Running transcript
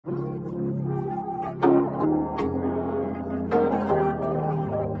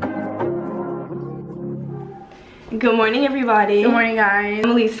Good morning, everybody. Good morning, guys.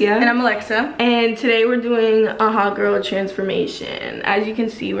 I'm Alicia. And I'm Alexa. And today we're doing a hot girl transformation. As you can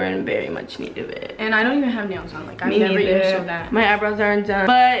see, we're in very much need of it. And I don't even have nails on. Like, I've never even showed that. My eyebrows aren't done.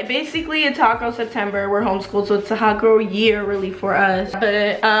 But basically, it's hot girl September. We're homeschooled, so it's a hot girl year, really, for us. But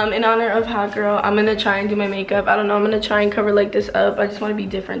in honor of hot girl, I'm gonna try and do my makeup. I don't know, I'm gonna try and cover like this up. I just want to be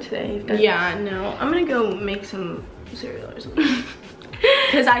different today. Yeah, no. I'm gonna go make some cereal or something.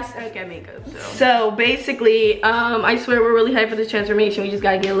 Because I suck at makeup, so basically, I swear we're really hyped for this transformation. We just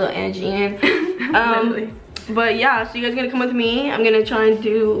gotta get a little energy in. But yeah, so you guys are gonna come with me. I'm gonna try and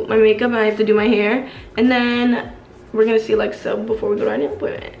do my makeup, and I have to do my hair. And then we're gonna see Alexa before we go to our nail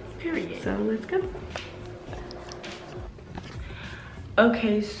appointment. Period. So let's go.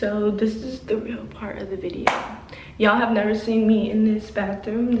 Okay, so this is the real part of the video. Y'all have never seen me in this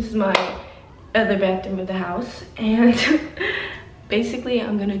bathroom. This is my other bathroom of the house. And basically,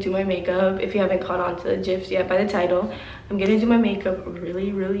 I'm gonna do my makeup. If you haven't caught on to the gifs yet by the title, I'm gonna do my makeup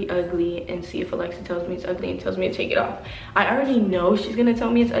really, really ugly and see if Alexa tells me it's ugly and tells me to take it off. I already know she's gonna tell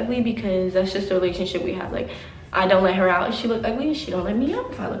me it's ugly because that's just the relationship we have. Like, I don't let her out if she look ugly, she don't let me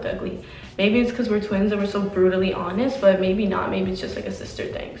out if I look ugly. Maybe it's because we're twins and we're so brutally honest, but maybe not. Maybe it's just like a sister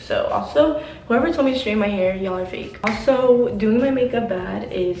thing. So also, whoever told me to straighten my hair, y'all are fake. Also, doing my makeup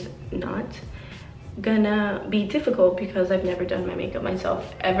bad is not gonna be difficult because I've never done my makeup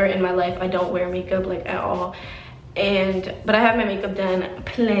myself ever in my life. I don't wear makeup like at all, but I have my makeup done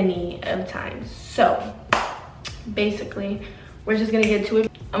plenty of times. So basically, we're just gonna get to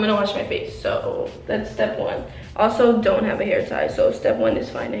it. I'm gonna wash my face, so that's step one. Also, don't have a hair tie, so step one is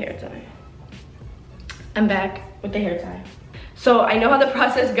find a hair tie. I'm back with the hair tie. So I know how the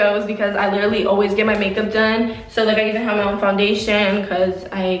process goes because I literally always get my makeup done. So like, I even have my own foundation because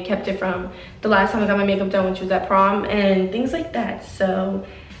I kept it from the last time I got my makeup done, which was at prom, and things like that. So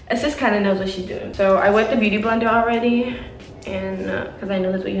Sis kind of knows what she's doing. So I wet the beauty blender already, and because I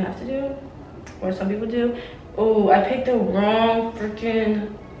know that's what you have to do, or some people do. Oh, I picked the wrong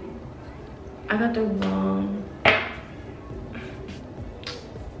freaking, I got the wrong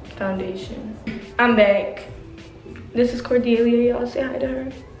foundation. I'm back. This is Cordelia, y'all say hi to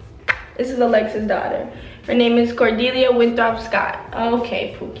her. This is Alexa's daughter. Her name is Cordelia Winthrop Scott.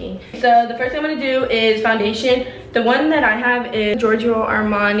 Okay, Pookie. So the first thing I'm gonna do is foundation. The one that I have is Giorgio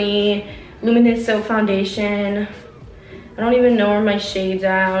Armani Luminoso foundation. I don't even know where my shade's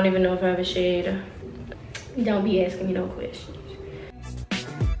at. I don't even know if I have a shade. Don't be asking me no questions.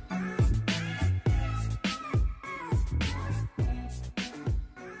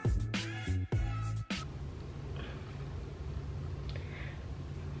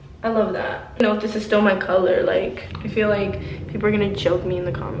 I love that. I don't know if this is still my color. Like, I feel like people are gonna joke me in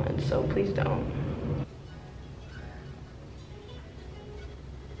the comments, so please don't.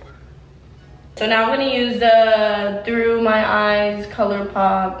 So now I'm gonna use the Through My Eyes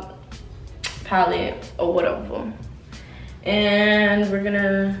ColourPop palette or whatever. And we're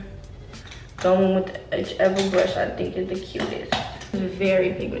gonna go in with whichever brush I think is the cutest. It's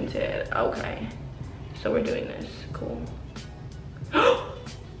very pigmented. Okay. So we're doing this. Cool.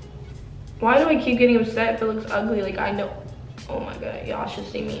 Why do I keep getting upset if it looks ugly? Like, I know. Oh my god, y'all should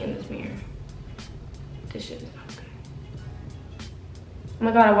see me in this mirror. This shit is not good. Oh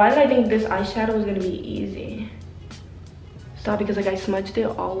my god, why did I think this eyeshadow was gonna be easy? Stop, because like I smudged it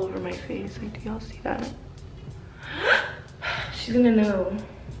all over my face. Like, do y'all see that? She's gonna know.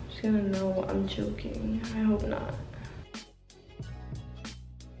 She's gonna know I'm joking. I hope not.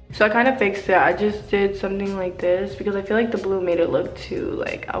 So I kind of fixed it. I just did something like this because I feel like the blue made it look too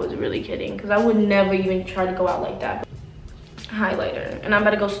like I was really kidding, because I would never even try to go out like that. Highlighter, and I'm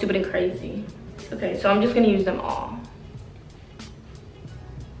about to go stupid and crazy. Okay, so I'm just gonna use them all.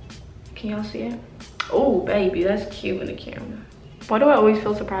 Can y'all see it? Oh baby, that's cute in the camera. Why do I always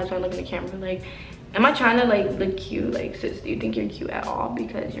feel surprised when I look in the camera? Like, am I trying to like look cute? Like, sis, do you think you're cute at all?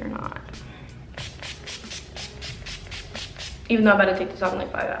 Because you're not. Even though I'm about to take this off in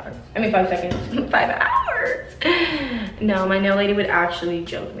like 5 hours. I mean 5 seconds. 5 hours. No, my nail lady would actually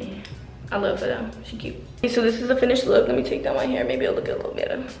joke me. I love her though. She's cute. Okay, so this is the finished look. Let me take down my hair. Maybe it'll look a little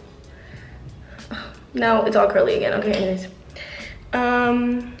better. Now it's all curly again. Okay, anyways.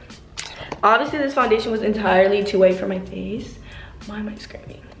 Obviously this foundation was entirely too white for my face. Why am I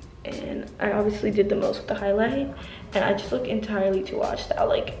screaming? And I obviously did the most with the highlight, and I just look entirely too washed out.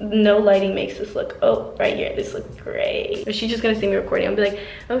 Like, no lighting makes this look, oh, right here, this looks great. But she's just gonna see me recording. I'll be like,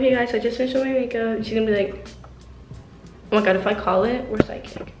 okay guys, so I just finished my makeup. And she's gonna be like, oh my god, if I call it, we're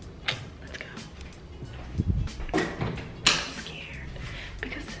psychic. Let's go. I'm scared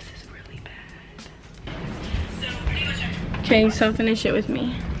because this is really bad. Okay, so finish it with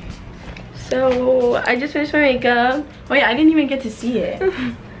me. So I just finished my makeup. Wait, I didn't even get to see it.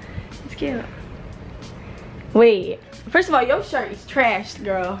 It's cute. Wait, first of all, your shirt is trashed,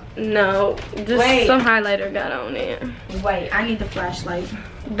 girl. No, just some highlighter got on it. Wait, I need the flashlight.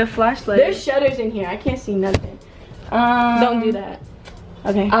 The flashlight. There's shutters in here. I can't see nothing. Don't do that.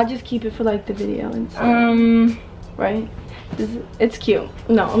 Okay. I'll just keep it for like the video and stuff. Right? It's cute.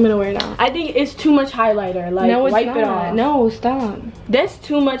 No, I'm gonna wear it now. I think it's too much highlighter. Like, no, it's wipe not. it off. No, stop. That's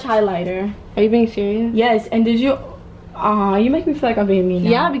too much highlighter. Are you being serious? Yes, and did you... you make me feel like I'm being mean now.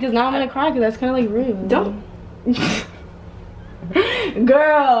 Yeah, because now I'm gonna cry because that's kind of like rude. Don't...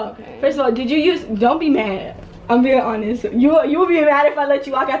 Girl, okay. First of all, did you use... Don't be mad. I'm being honest. You will be mad if I let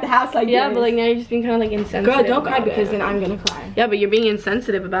you walk out the house like yeah, this. but like now you're just being kind of like insensitive. Girl, don't cry about because it. then I'm gonna cry. Yeah, but you're being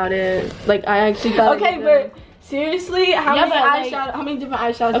insensitive about it. Like I actually thought. Okay, but seriously, how many like, eyeshadow? How many different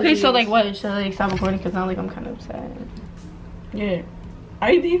eyeshadows? Okay, so use? like what? Should I like stop recording? Because now like I'm kind of upset. Yeah.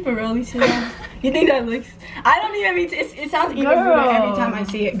 Are you being for real, Lisa? You think that looks... I don't even mean to... It sounds even ruder every time I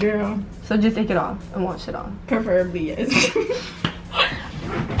see it, girl. So just take it off and wash it off. Preferably, yes.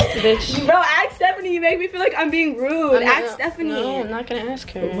 Bitch. Bro, ask Stephanie. You make me feel like I'm being rude. Ask Stephanie. No, I'm not gonna ask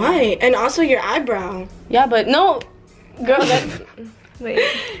her. Why? And also your eyebrow. Yeah, but no. Girl, that's... Wait.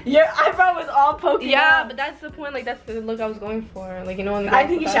 Your eyebrow was all poking Yeah, out. but that's the point. Like, that's the look I was going for. Like, you know, I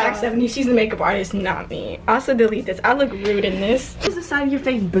think you should ask Stephanie. She's the makeup artist, not me. Also, delete this. I look rude in this. Why is the side of your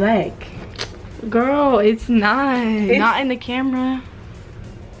face black? Girl, it's not. Not in the camera.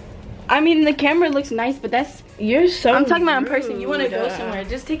 I mean, in the camera it looks nice, but that's... You're so I'm talking about in rude. person. You want to go somewhere.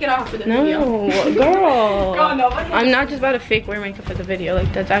 Just take it off for the video. No, girl. Girl, nobody... I'm not just about to fake wear makeup for the video.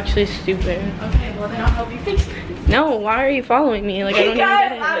 Like, that's actually stupid. Okay, well then I'll help you fix it. No, why are you following me? Like, I don't even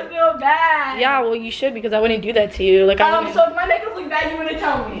get it. I feel bad. Yeah, well, you should because I wouldn't do that to you. Like, I wouldn't... So if my makeup looks bad, you wouldn't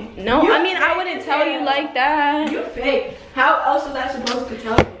tell me? No, You I mean, I fake wouldn't as tell you hell. like that. You're fake. How else was I supposed to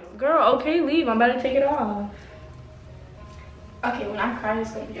tell you? Girl, okay, leave. I'm about to take it off. Okay, when I cry,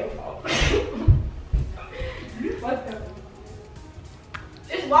 it's gonna be your fault. You fucked up.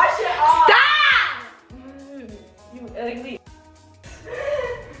 Just wash it off. Stop! You ugly.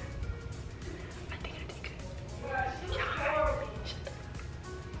 I think I did good.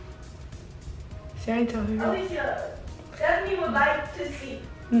 Sarah, tell her. Alicia, Stephanie would like to see.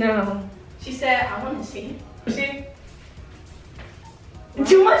 No. She said, I want to see. See?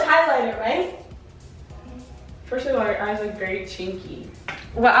 Too much highlighter, right? First of all, your eyes look very chinky.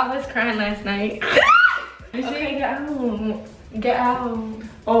 Well, I was crying last night. Okay, get out. Get out.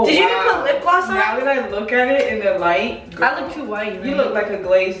 Oh, Did you even put lip gloss on? Now that I look at it in the light, I look too white, right? you look like a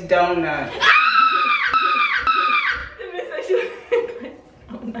glazed donut.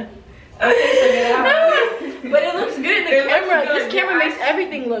 Okay, so get out. But it looks good in the It looks camera. good. This camera Your makes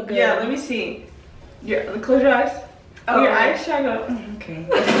everything look good. Yeah, let me see. Close your eyes. Oh, your eyes try to. Okay.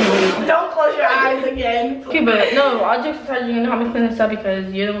 Don't close your eyes again. Okay, but no, all jokes aside, you're gonna help me clean this up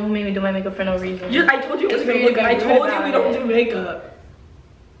because you're the one who made me do my makeup for no reason. I told you it was It's gonna really look good. I good told you about we don't it. do makeup.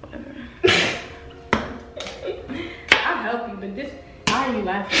 I'll help you, but this... Why are you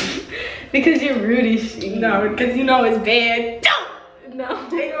laughing? Because you're rude as shit. No, because you know it's bad. No.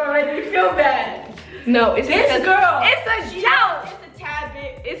 They gonna make me feel bad. No, it's This because- girl. It's a joke. It's a tad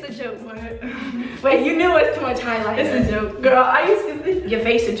bit. It's a joke. Wait, you knew it's too much highlighter. It's a joke. Girl, I used to think Your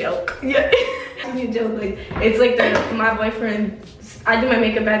face a joke. yeah. You joke like it's like my boyfriend. I do my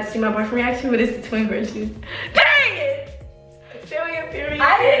makeup bad to see my boyfriend reaction, but it's the twin virtues. Period. Period.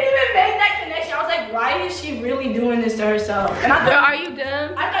 I didn't even make that connection. I was like, why is she really doing this to herself? And I Girl, thought, are you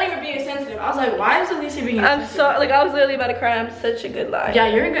dumb? I thought you were being sensitive. I was like, why is Alicia being I'm sensitive? so like I was literally about to cry. I'm such a good liar. Yeah,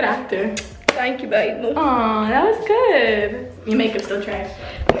 you're a good actor. Thank you, baby. Aw, that was good. Your makeup's still trash.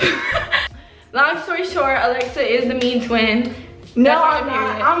 Long story short, Alexa is the mean twin. No, That's I'm my not.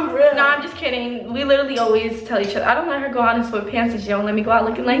 period. I'm real. No, I'm just kidding. We literally always tell each other. I don't let her go out in sweatpants and she don't let me go out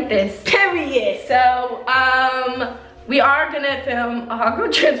looking like this. Period. So, we are gonna film a hot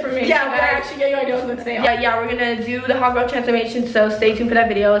girl transformation. Yeah, we're guys. actually getting ideas on today. Yeah, we're gonna do the hot girl transformation. So stay tuned for that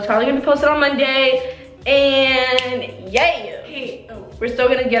video. It's probably gonna be posted on Monday. And yeah, Hey, we're still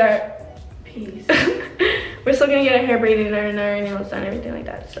gonna get our peace. We're still gonna get our hair braided and our nails done, everything like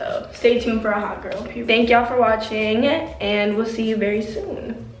that. So stay tuned for a hot girl. Period. thank y'all for watching, and we'll see you very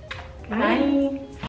soon. Bye.